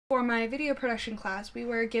For my video production class, we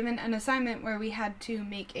were given an assignment where we had to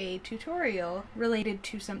make a tutorial related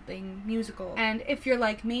to something musical. And if you're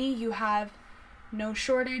like me, you have no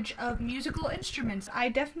shortage of musical instruments. I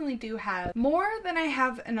definitely do have more than I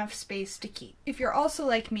have enough space to keep. If you're also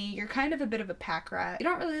like me, you're kind of a bit of a pack rat. You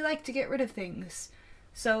don't really like to get rid of things.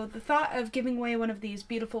 So the thought of giving away one of these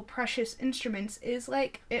beautiful, precious instruments is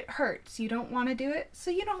like, it hurts. You don't want to do it,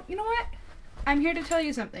 so you know what? I'm here to tell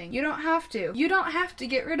you something. You don't have to. You don't have to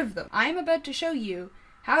get rid of them. I'm about to show you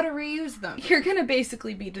how to reuse them. You're gonna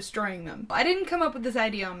basically be destroying them. I didn't come up with this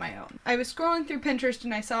idea on my own. I was scrolling through Pinterest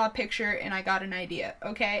and I saw a picture and I got an idea,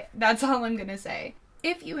 okay? That's all I'm gonna say.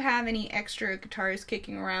 If you have any extra guitars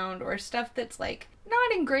kicking around or stuff that's like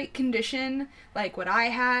not in great condition, like what I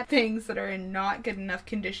had, things that are in not good enough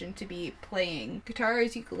condition to be playing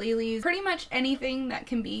guitars, ukuleles, pretty much anything that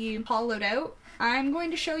can be hollowed out, I'm going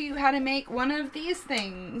to show you how to make one of these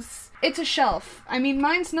things. It's a shelf. I mean,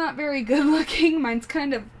 mine's not very good looking. Mine's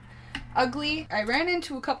kind of ugly. I ran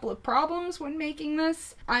into a couple of problems when making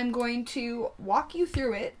this. I'm going to walk you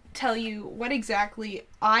through it, tell you what exactly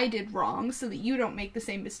I did wrong so that you don't make the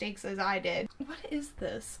same mistakes as I did. What is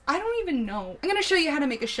this? I don't even know. I'm gonna show you how to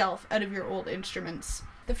make a shelf out of your old instruments.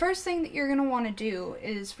 The first thing that you're gonna want to do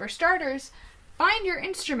is, for starters, find your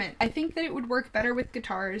instrument. I think that it would work better with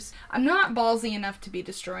guitars. I'm not ballsy enough to be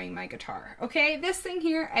destroying my guitar, okay? This thing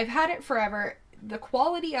here, I've had it forever. The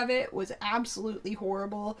quality of it was absolutely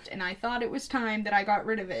horrible, and I thought it was time that I got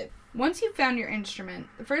rid of it. Once you've found your instrument,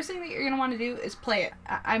 the first thing that you're going to want to do is play it.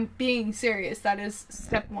 I'm being serious. That is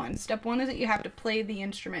step one. Step one is that you have to play the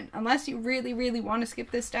instrument. Unless you really, really want to skip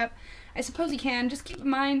this step, I suppose you can. Just keep in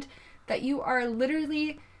mind that you are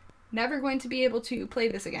literally never going to be able to play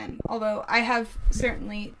this again. Although I have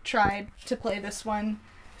certainly tried to play this one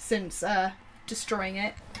since destroying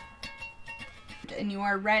it. And you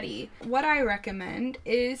are ready. What I recommend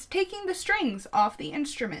is taking the strings off the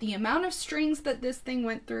instrument. The amount of strings that this thing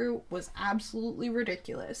went through was absolutely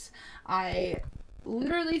ridiculous. I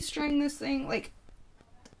literally string this thing, like,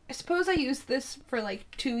 I suppose I used this for like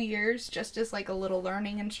 2 years just as like a little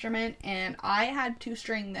learning instrument, and I had to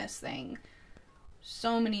string this thing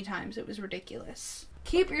so many times. It was ridiculous.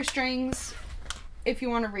 Keep your strings if you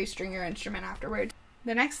want to restring your instrument afterwards.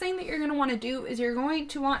 The next thing that you're going to want to do is you're going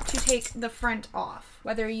to want to take the front off.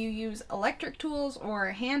 Whether you use electric tools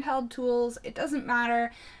or handheld tools, it doesn't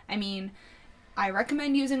matter. I mean, I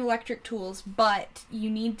recommend using electric tools, but you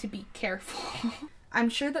need to be careful. I'm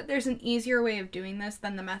sure that there's an easier way of doing this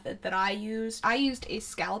than the method that I used. I used a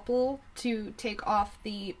scalpel to take off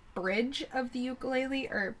the bridge of the ukulele,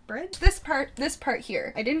 or bridge? This part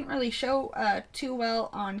here. I didn't really show too well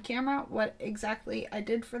on camera what exactly I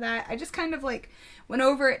did for that. I just kind of like went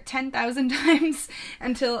over it 10,000 times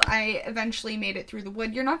until I eventually made it through the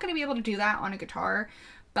wood. You're not going to be able to do that on a guitar,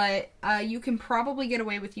 but you can probably get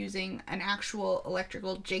away with using an actual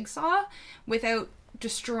electrical jigsaw without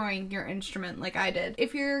destroying your instrument like I did.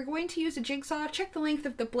 If you're going to use a jigsaw, check the length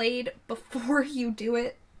of the blade before you do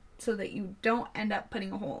it so that you don't end up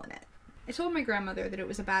putting a hole in it. I told my grandmother that it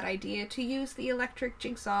was a bad idea to use the electric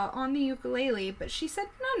jigsaw on the ukulele, but she said,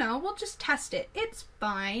 no, we'll just test it. It's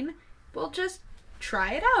fine. We'll just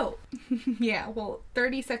try it out. Yeah, well,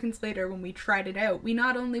 30 seconds later when we tried it out, we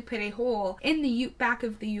not only put a hole in the back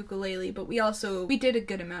of the ukulele, but we did a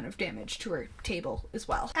good amount of damage to our table as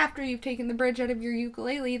well. After you've taken the bridge out of your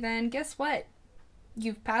ukulele, then guess what?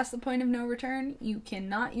 You've passed the point of no return. You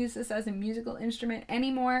cannot use this as a musical instrument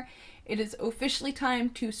anymore. It is officially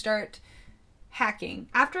time to start hacking.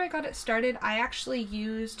 After I got it started, I actually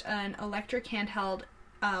used an electric handheld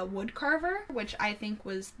wood carver, which I think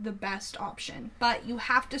was the best option. But you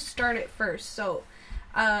have to start it first, so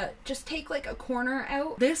just take like a corner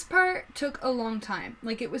out. This part took a long time.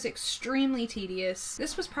 Like, it was extremely tedious.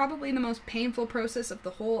 This was probably the most painful process of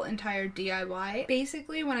the whole entire DIY.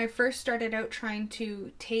 Basically, when I first started out trying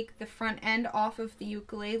to take the front end off of the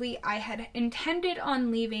ukulele, I had intended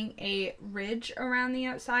on leaving a ridge around the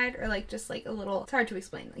outside, or like just like a little, it's hard to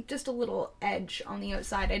explain, like just a little edge on the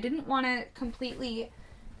outside. I didn't want to completely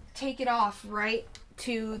take it off right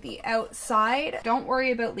to the outside. Don't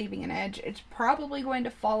worry about leaving an edge. It's probably going to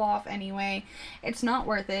fall off anyway. It's not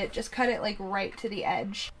worth it. Just cut it like right to the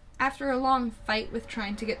edge. After a long fight with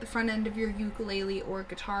trying to get the front end of your ukulele or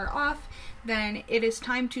guitar off, then it is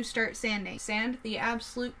time to start sanding. Sand the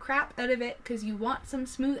absolute crap out of it because you want some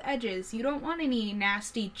smooth edges. You don't want any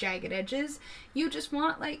nasty jagged edges. You just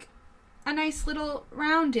want like a nice little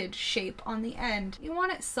rounded shape on the end. You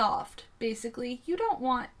want it soft, basically. You don't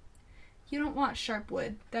want You don't want sharp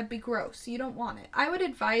wood. That'd be gross. You don't want it. I would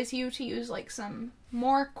advise you to use like some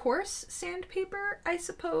more coarse sandpaper, I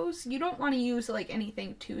suppose. You don't want to use like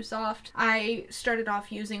anything too soft. I started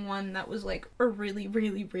off using one that was like a really,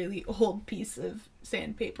 really, really old piece of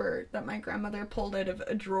sandpaper that my grandmother pulled out of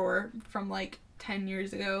a drawer from like 10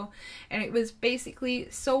 years ago, and it was basically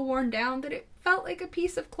so worn down that it felt like a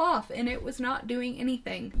piece of cloth and it was not doing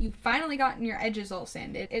anything. You've finally gotten your edges all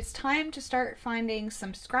sanded. It's time to start finding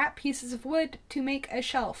some scrap pieces of wood to make a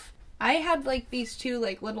shelf. I had like these two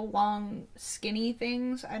like little long skinny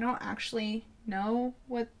things. I don't actually know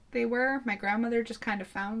what they were. My grandmother just kind of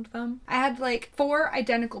found them. I had like 4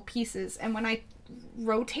 identical pieces, and when I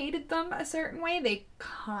rotated them a certain way, they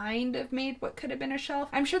kind of made what could have been a shelf.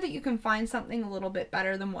 I'm sure that you can find something a little bit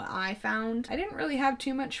better than what I found. I didn't really have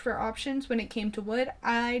too much for options when it came to wood.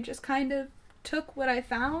 I just kind of took what I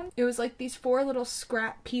found. It was like these 4 little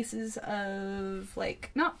scrap pieces of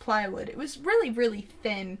like, not plywood, it was really, really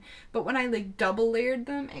thin, but when I like double layered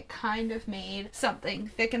them, it kind of made something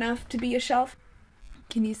thick enough to be a shelf.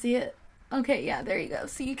 Can you see it? Okay, yeah, there you go.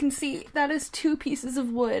 So you can see that is 2 pieces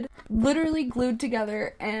of wood literally glued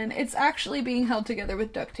together, and it's actually being held together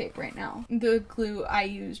with duct tape right now. The glue I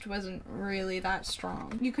used wasn't really that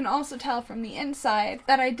strong. You can also tell from the inside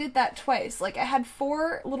that I did that twice. Like, I had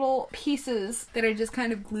 4 little pieces that I just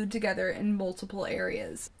kind of glued together in multiple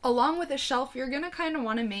areas. Along with a shelf, you're gonna kind of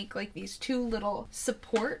want to make like these 2 little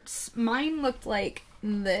supports. Mine looked like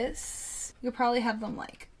this. You'll probably have them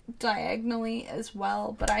like diagonally as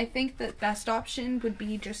well, but I think the best option would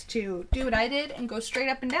be just to do what I did and go straight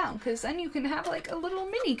up and down, because then you can have like a little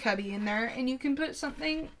mini cubby in there and you can put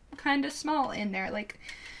something kind of small in there, like,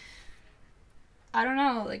 I don't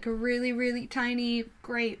know, like a really, really tiny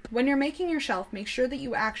grape. When you're making your shelf, make sure that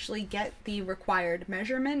you actually get the required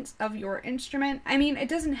measurements of your instrument. I mean, it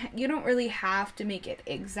doesn't, you don't really have to make it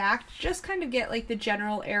exact, just kind of get like the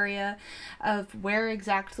general area of where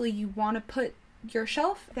exactly you want to put your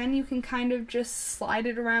shelf. Then you can kind of just slide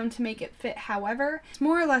it around to make it fit however. It's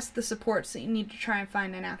more or less the supports that you need to try and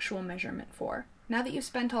find an actual measurement for. Now that you've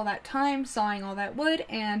spent all that time sawing all that wood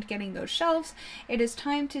and getting those shelves, it is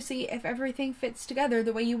time to see if everything fits together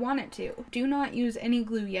the way you want it to. Do not use any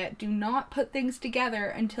glue yet. Do not put things together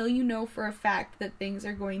until you know for a fact that things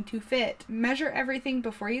are going to fit. Measure everything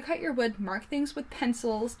before you cut your wood. Mark things with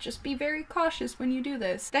pencils. Just be very cautious when you do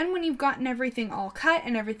this. Then when you've gotten everything all cut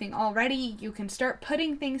and everything all ready, you can start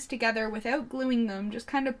putting things together without gluing them. Just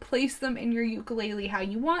kind of place them in your ukulele how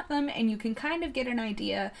you want them, and you can kind of get an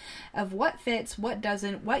idea of what fits, what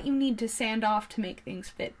doesn't, what you need to sand off to make things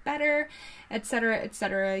fit better, etc.,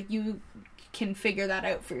 etc. You can figure that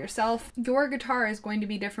out for yourself. Your guitar is going to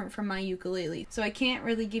be different from my ukulele, so I can't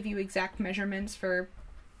really give you exact measurements for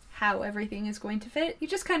how everything is going to fit. You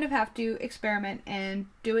just kind of have to experiment and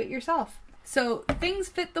do it yourself. So things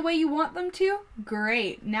fit the way you want them to?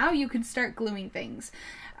 Great. Now you can start gluing things.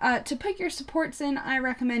 To put your supports in, I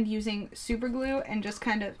recommend using super glue and just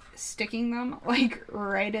kind of sticking them like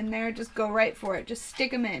right in there. Just go right for it. Just stick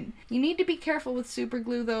them in. You need to be careful with super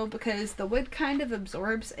glue though, because the wood kind of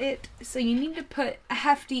absorbs it, so you need to put a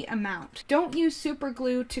hefty amount. Don't use super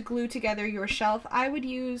glue to glue together your shelf. I would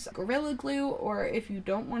use Gorilla Glue, or if you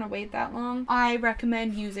don't want to wait that long, I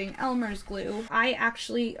recommend using Elmer's glue. I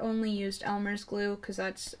actually only used Elmer's glue because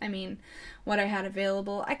that's, I mean, what I had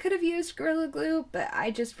available. I could have used Gorilla Glue, but I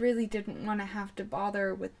just really didn't want to have to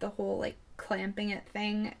bother with the whole like clamping it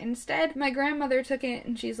thing. Instead, my grandmother took it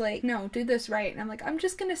and she's like, no, do this right. And I'm like, I'm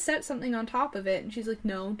just gonna set something on top of it. And she's like,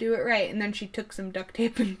 no, do it right. And then she took some duct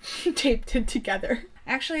tape and taped it together.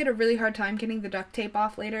 I actually had a really hard time getting the duct tape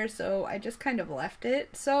off later, so I just kind of left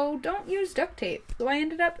it. So don't use duct tape. So I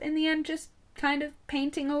ended up in the end just kind of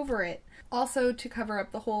painting over it. Also, to cover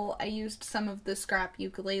up the hole, I used some of the scrap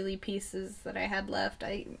ukulele pieces that I had left.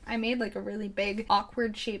 I made like a really big,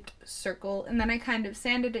 awkward shaped circle, and then I kind of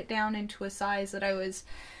sanded it down into a size that I was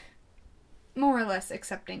more or less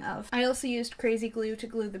accepting of. I also used crazy glue to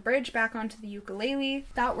glue the bridge back onto the ukulele.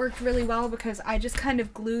 That worked really well because I just kind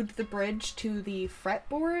of glued the bridge to the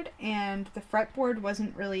fretboard, and the fretboard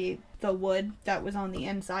wasn't really the wood that was on the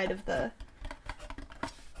inside of the...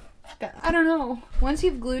 I don't know. Once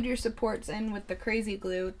you've glued your supports in with the crazy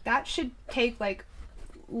glue, that should take like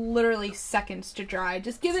literally seconds to dry.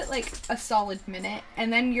 Just give it like a solid minute,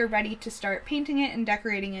 and then you're ready to start painting it and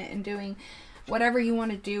decorating it and doing whatever you want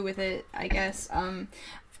to do with it, I guess.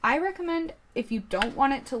 I recommend, if you don't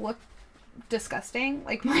want it to look disgusting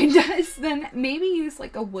like mine does, then maybe use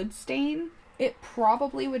like a wood stain. It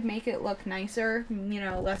probably would make it look nicer, you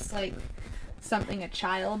know, less like something a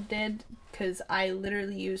child did, because I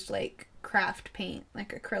literally used like craft paint,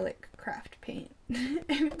 like acrylic craft paint.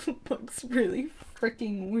 and it looks really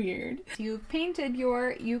freaking weird. You've painted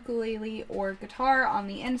your ukulele or guitar on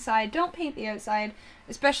the inside. Don't paint the outside,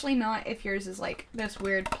 especially not if yours is like this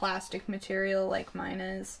weird plastic material like mine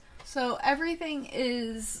is. So everything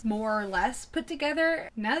is more or less put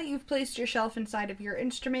together. Now that you've placed your shelf inside of your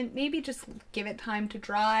instrument, maybe just give it time to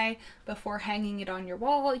dry before hanging it on your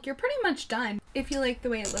wall. You're pretty much done. If you like the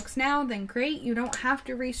way it looks now, then great. You don't have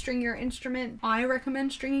to restring your instrument. I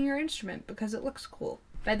recommend stringing your instrument because it looks cool.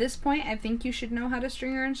 By this point, I think you should know how to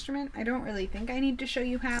string your instrument. I don't really think I need to show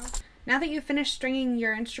you how. Now that you've finished stringing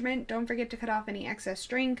your instrument, don't forget to cut off any excess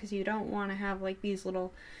string because you don't want to have like these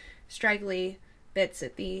little straggly bits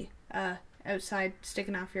at the outside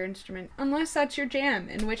sticking off your instrument, unless that's your jam,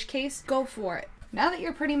 in which case go for it. Now that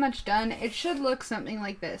you're pretty much done, it should look something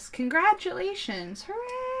like this. Congratulations!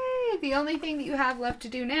 Hooray! The only thing that you have left to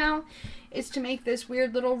do now is to make this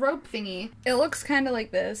weird little rope thingy. It looks kind of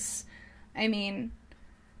like this. I mean,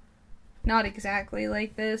 not exactly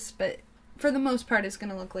like this, but for the most part it's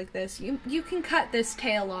gonna look like this. You can cut this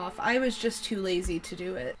tail off. I was just too lazy to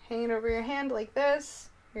do it. Hang it over your hand like this.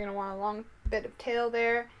 You're gonna want a long bit of tail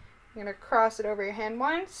there. You're going to cross it over your hand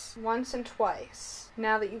once and twice.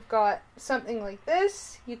 Now that you've got something like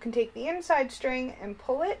this, you can take the inside string and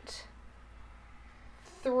pull it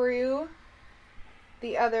through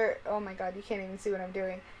the other, oh my god, you can't even see what I'm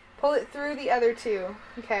doing. Pull it through the other two,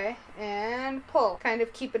 okay, and pull. Kind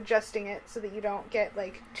of keep adjusting it so that you don't get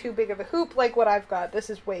like too big of a hoop like what I've got. This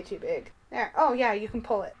is way too big. There, oh yeah, you can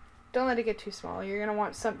pull it. Don't let it get too small. You're going to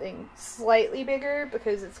want something slightly bigger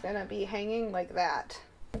because it's going to be hanging like that.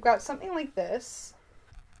 You've got something like this,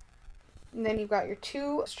 and then you've got your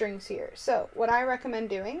two strings here. So what I recommend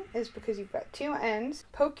doing is, because you've got two ends,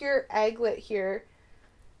 poke your aglet here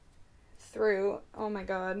through, oh my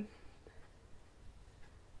god,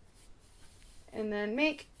 and then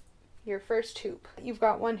make your first hoop. You've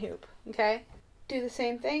got one hoop, okay? Do the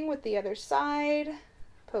same thing with the other side.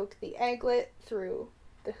 Poke the aglet through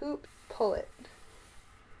the hoop, pull it.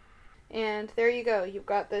 And there you go, you've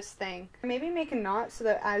got this thing. Maybe make a knot so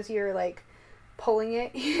that as you're like pulling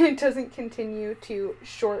it, it doesn't continue to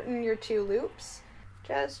shorten your two loops.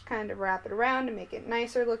 Just kind of wrap it around to make it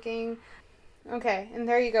nicer looking. Okay, and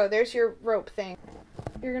there you go, there's your rope thing.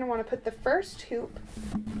 You're going to want to put the first hoop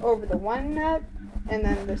over the one nut, and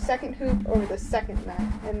then the second hoop over the second nut,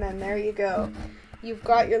 and then there you go. You've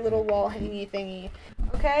got your little wall hangy thingy.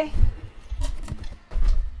 Okay?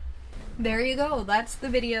 There you go, that's the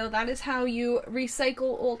video. That is how you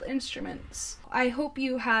recycle old instruments. I hope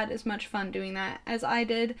you had as much fun doing that as I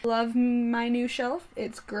did. Love my new shelf,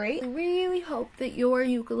 it's great. I really hope that your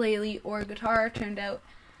ukulele or guitar turned out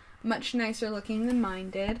much nicer looking than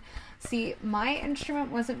mine did. See, my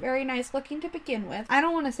instrument wasn't very nice looking to begin with. I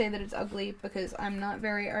don't want to say that it's ugly because I'm not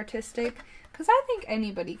very artistic, because I think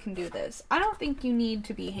anybody can do this. I don't think you need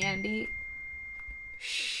to be handy.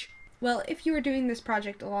 Shh. Well, if you were doing this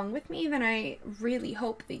project along with me, then I really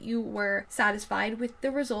hope that you were satisfied with the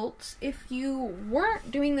results. If you weren't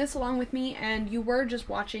doing this along with me and you were just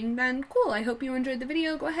watching, then cool. I hope you enjoyed the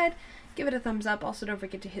video. Go ahead, give it a thumbs up. Also, don't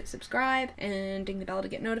forget to hit subscribe and ding the bell to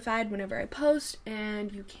get notified whenever I post.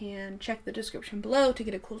 And you can check the description below to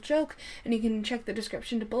get a cool joke. And you can check the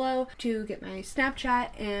description below to get my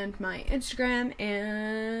Snapchat and my Instagram.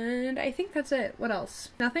 And I think that's it. What else?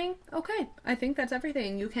 Nothing? Okay. I think that's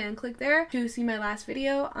everything. You can click there to see my last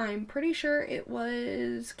video. I'm pretty sure it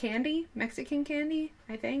was candy. Mexican candy,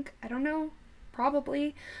 I think. I don't know.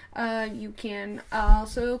 Probably. You can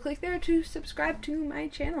also click there to subscribe to my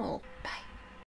channel. Bye.